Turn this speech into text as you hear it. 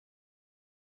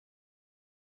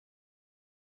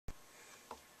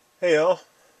Hey y'all,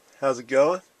 how's it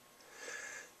going?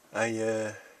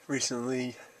 I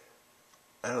recently,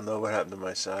 I don't know what happened to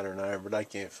my soldering iron, but I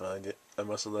can't find it. I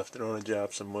must have left it on a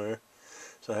job somewhere,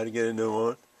 so I had to get a new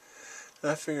one.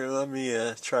 I figured let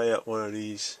me try out one of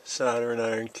these soldering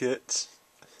iron kits,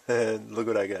 and look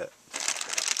what I got.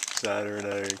 Soldering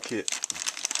iron kit.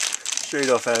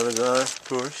 Straight off Amazon, of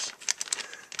course.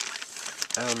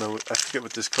 I don't know, I forget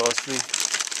what this cost me.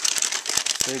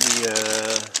 Maybe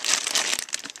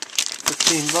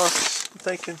 $15, I'm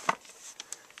thinking.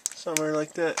 Somewhere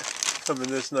like that. Come in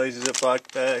this nice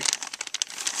Ziploc bag.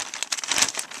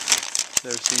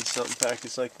 Never seen something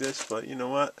packaged like this, but you know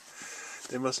what?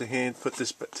 They must have hand put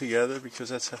this together, because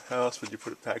that's how else would you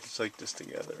put a package like this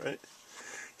together, right?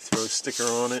 You throw a sticker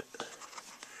on it.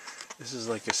 This is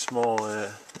like a small,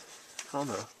 I don't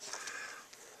know,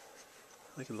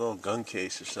 like a little gun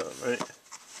case or something, right?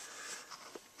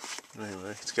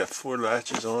 Anyway, it's got 4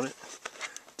 latches on it,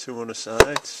 2 on the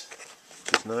sides,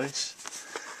 which is nice,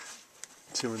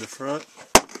 2 in the front.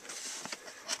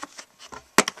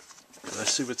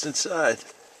 Let's see what's inside.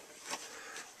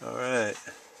 Alright,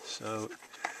 so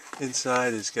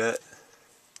inside has got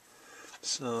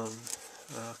some,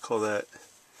 I'll call that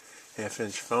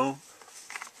 1/2-inch foam.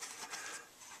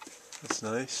 That's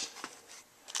nice.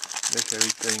 Make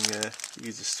everything, you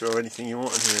can just throw anything you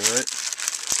want in here, right?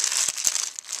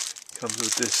 Comes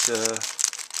with this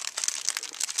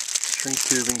shrink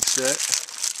tubing set.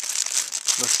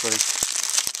 Looks like,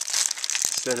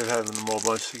 instead of having them all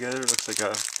bunched together, it looks like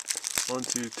a 1,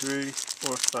 2, 3,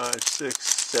 4, 5, 6,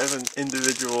 7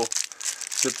 individual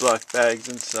Ziploc bags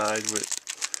inside with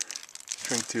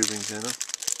shrink tubings in them.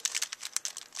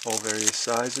 All various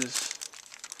sizes.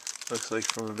 Looks like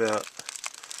from about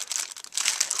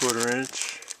 1/4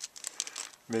 inch,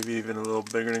 maybe even a little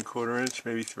bigger than 1/4 inch,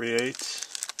 maybe 3/8,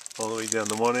 all the way down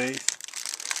to 1/8.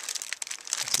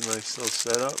 That's a nice little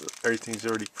setup. Everything's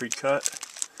already pre-cut.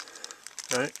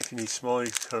 Right? If you need smaller,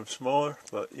 you can cut them smaller,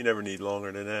 but you never need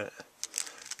longer than that.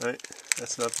 Right?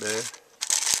 That's not bad.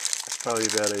 It's probably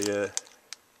about a,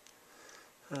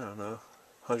 I don't know,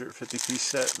 150-piece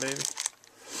set maybe.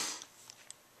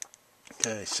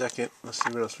 Okay, second, let's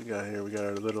see what else we got here. We got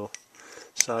our little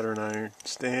soldering iron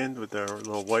stand with our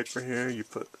little wiper here. You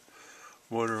put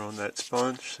water on that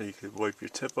sponge so you could wipe your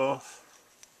tip off.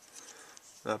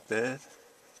 Not bad.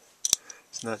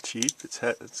 It's not cheap. It's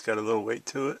got a little weight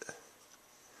to it.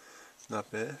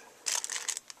 Not bad.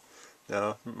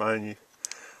 Now, mind you,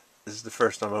 this is the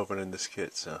first time opening this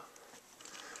kit, so.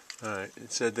 Alright,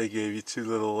 it said they gave you 2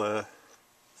 little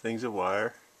things of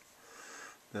wire.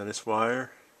 Now this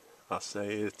wire, I'll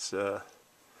say it's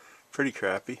pretty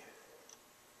crappy.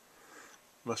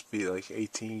 Must be like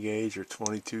 18 gauge or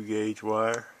 22 gauge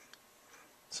wire.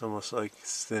 It's almost like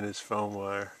as thin as foam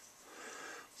wire.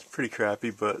 It's pretty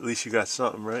crappy, but at least you got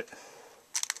something, right?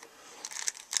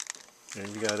 And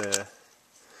we got a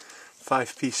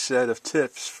 5-piece set of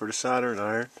tips for the soldering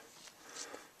iron,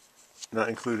 not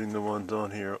including the ones on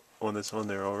here, one that's on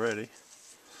there already.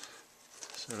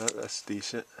 So that's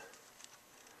decent.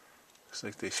 Looks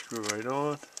like they screw right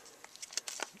on.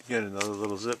 Again, another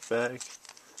little Ziploc,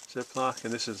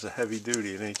 and this is a heavy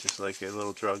duty. It ain't just like a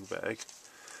little drug bag.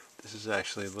 This is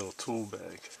actually a little tool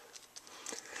bag.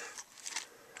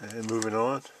 And moving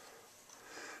on,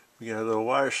 we got a little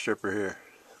wire stripper here.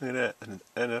 Look at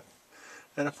that,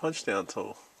 and a punch down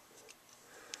tool.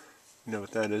 You know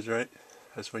what that is, right?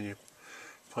 That's when you're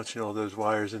punching all those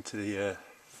wires into the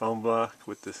foam block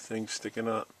with the thing sticking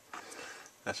up.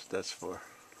 That's what that's for.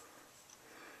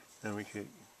 And we could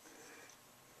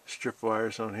strip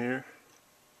wires on here,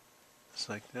 just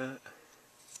like that.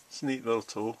 It's a neat little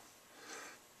tool.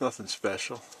 Nothing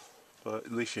special, but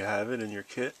at least you have it in your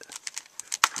kit.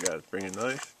 You gotta bring a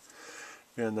knife.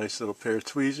 We got a nice little pair of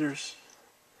tweezers,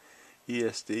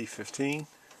 ESD 15.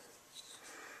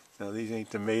 Now these ain't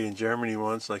the made in Germany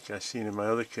ones like I've seen in my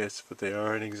other kits, but they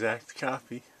are an exact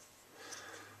copy.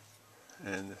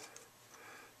 And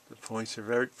the points are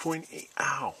very pointy.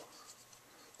 Ow!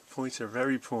 The points are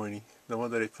very pointy. No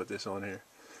wonder they put this on here.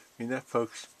 I mean, that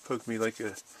poked me like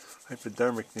a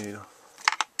hypodermic needle.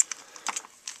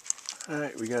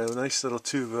 Alright, we got a nice little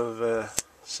tube of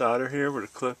solder here with a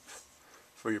clip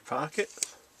for your pocket.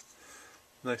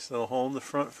 Nice little hole in the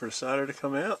front for the solder to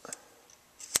come out.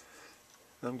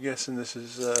 I'm guessing this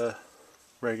is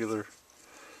regular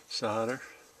solder,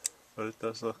 but it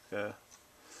does look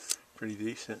pretty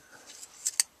decent.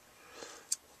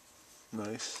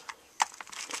 Nice.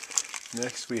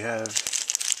 Next we have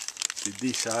the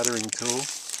desoldering tool.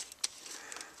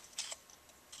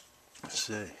 Let's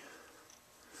see.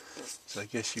 So I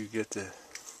guess you get to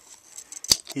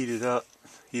heat up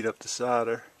the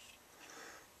solder,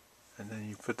 and then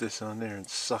you put this on there and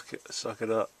suck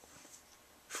it up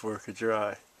before it could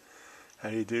dry. How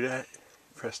do you do that?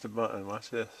 Press the button. Watch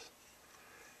this.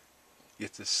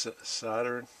 Get this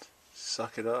soldering,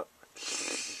 suck it up,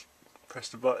 press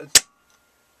the button,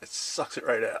 it sucks it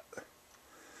right out.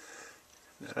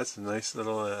 Now that's a nice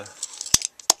little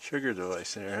trigger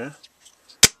device there,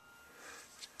 huh?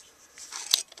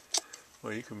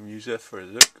 Well, you can use that for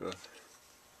a zip gun.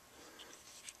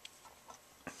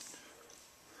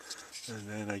 And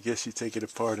then I guess you take it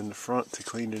apart in the front to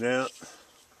clean it out.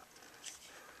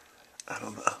 I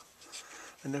don't know.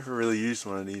 I never really used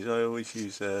one of these. I always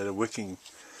use the wicking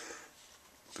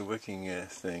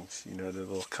things. You know, the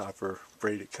little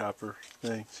braided copper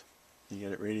things. You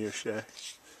get at Radio Shack.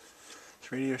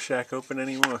 Is Radio Shack open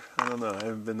anymore? I don't know. I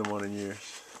haven't been to one in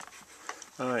years.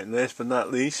 Alright, last but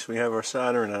not least, we have our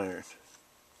soldering iron.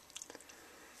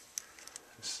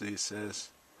 Let's see, it says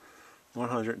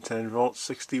 110 volts,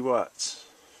 60 watts.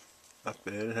 Not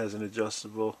bad. It has an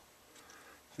adjustable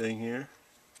thing here.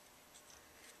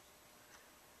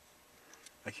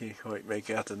 I can't quite make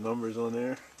out the numbers on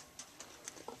there.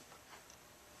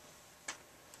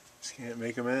 Just can't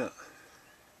make them out.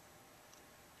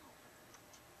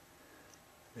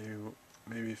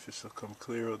 Maybe if this will come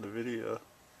clear on the video,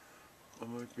 I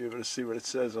might be able to see what it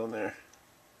says on there.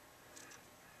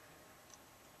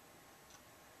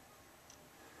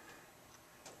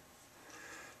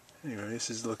 Anyway,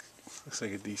 this looks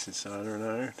like a decent soldering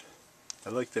iron. I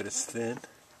like that it's thin.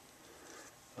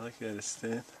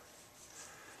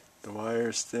 The wire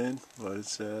is thin, but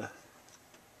it's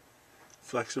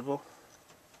flexible.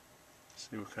 Let's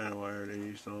see what kind of wire they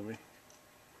used on me.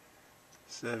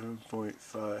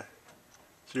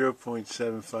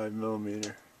 0.75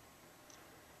 millimeter.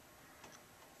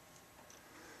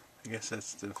 I guess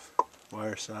that's the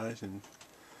wire size in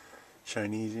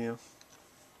Chinesium.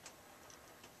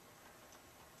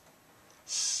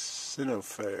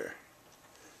 Sinofair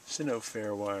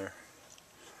wire.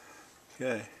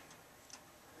 Okay.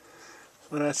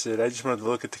 Well, that's it. I just wanted to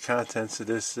look at the contents of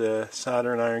this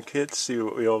soldering iron kit, see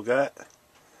what we all got.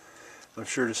 I'm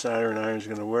sure the soldering iron is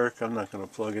going to work. I'm not going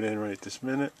to plug it in right this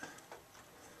minute.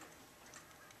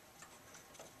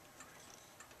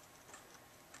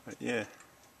 But yeah,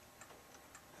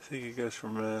 I think it goes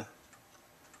from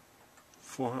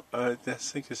I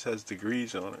think this has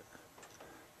degrees on it.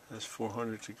 That's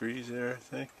 400 degrees there, I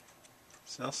think.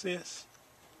 Celsius?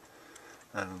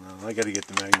 I don't know. I got to get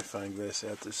the magnifying glass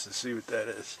out just to see what that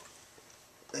is.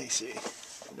 Let me see.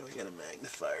 I know we got a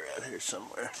magnifier out here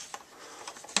somewhere.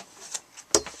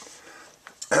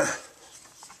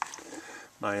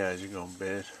 My eyes are going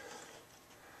bad.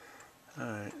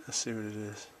 Alright, let's see what it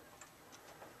is.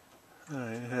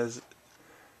 Alright, it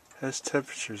has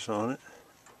temperatures on it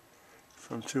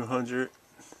from 200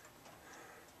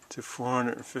 to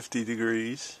 450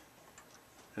 degrees.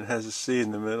 It has a C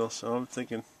in the middle, so I'm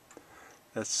thinking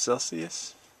that's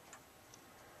Celsius.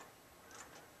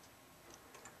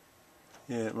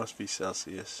 Yeah, it must be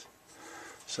Celsius.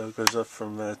 So it goes up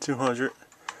from 200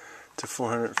 to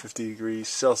 450 degrees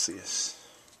Celsius,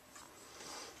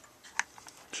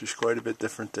 which is quite a bit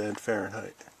different than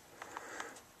Fahrenheit.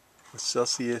 With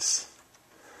Celsius,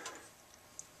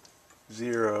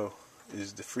 0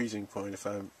 is the freezing point, if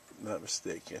I'm not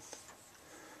mistaken.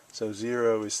 So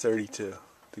 0 is 32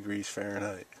 degrees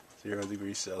Fahrenheit. 0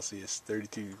 degrees Celsius,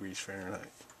 32 degrees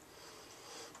Fahrenheit.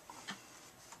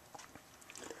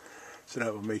 So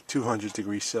that will make 200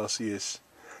 degrees Celsius,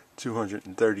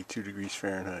 232 degrees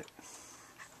Fahrenheit.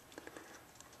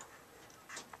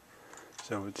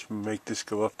 So it will make this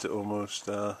go up to almost,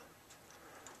 what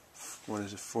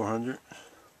is it, 400?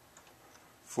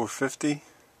 450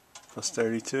 plus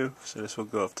 32. So this will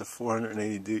go up to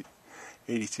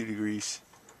 482 degrees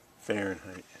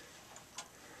Fahrenheit.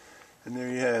 And there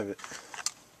you have it.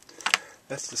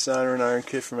 That's the soldering iron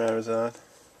kit from Amazon.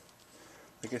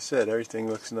 Like I said, everything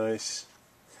looks nice.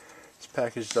 It's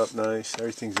packaged up nice.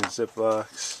 Everything's in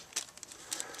Ziplocs.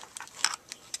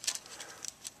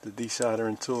 The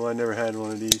desoldering tool, I never had one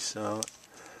of these, so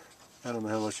I don't know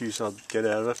how much use I'll get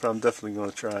out of it, but I'm definitely going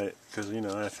to try it, because, you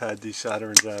know, I've had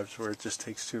desoldering jobs where it just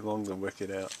takes too long to wick it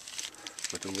out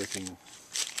with the wicking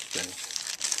thing.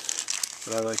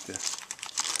 But I like this.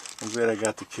 I'm glad I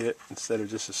got the kit instead of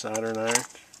just a soldering iron.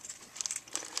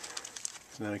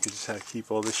 So now I can just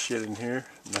keep all this shit in here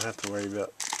and not have to worry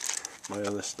about my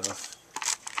other stuff.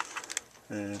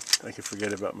 And I can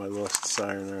forget about my lost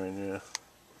soldering iron, yeah.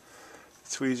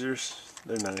 Tweezers,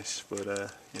 they're nice, but yeah,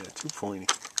 too pointy.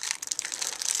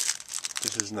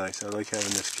 This is nice. I like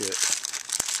having this kit.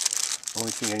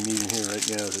 Only thing I need in here right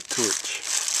now is a torch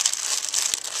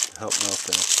to help melt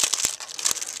them.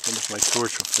 And if my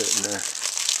torch will fit in there.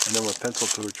 I know my pencil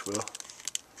torch will.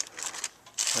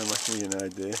 That must give you an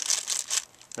idea.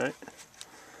 Right?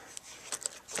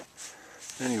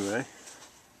 Anyway,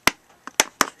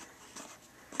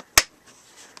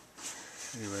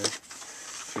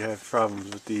 if you have problems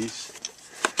with these,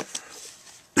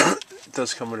 it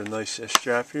does come with a nice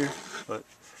strap here, but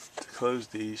to close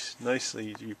these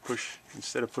nicely, you push,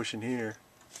 instead of pushing here,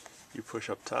 you push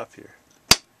up top here.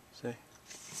 See?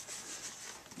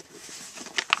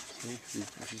 See?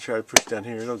 If you try to push down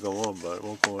here, it'll go on, but it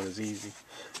won't go on as easy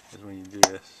as when you do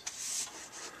this.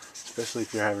 Especially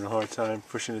if you're having a hard time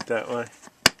pushing it that way.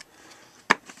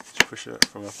 Just push it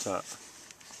from up top.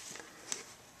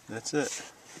 That's it.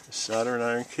 The soldering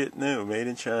iron kit new, made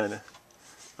in China.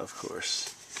 Of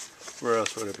course. Where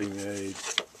else would it be made?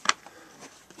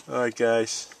 Alright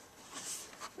guys.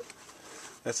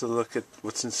 That's a look at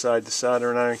what's inside the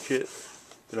soldering iron kit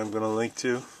that I'm going to link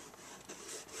to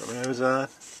from Amazon.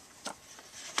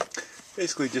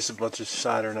 Basically just a bunch of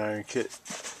soldering iron kit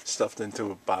stuffed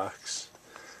into a box.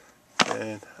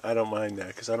 And I don't mind that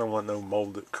because I don't want no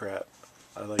molded crap.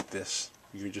 I like this.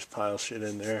 You can just pile shit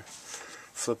in there,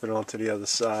 flip it onto the other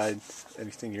side,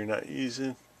 anything you're not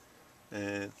using,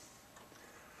 and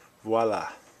voila.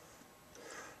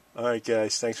 Alright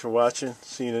guys, thanks for watching.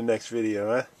 See you in the next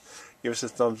video. Huh? Give us a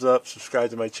thumbs up,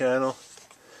 subscribe to my channel,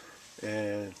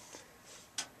 and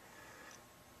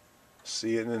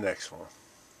see you in the next one.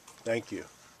 Thank you.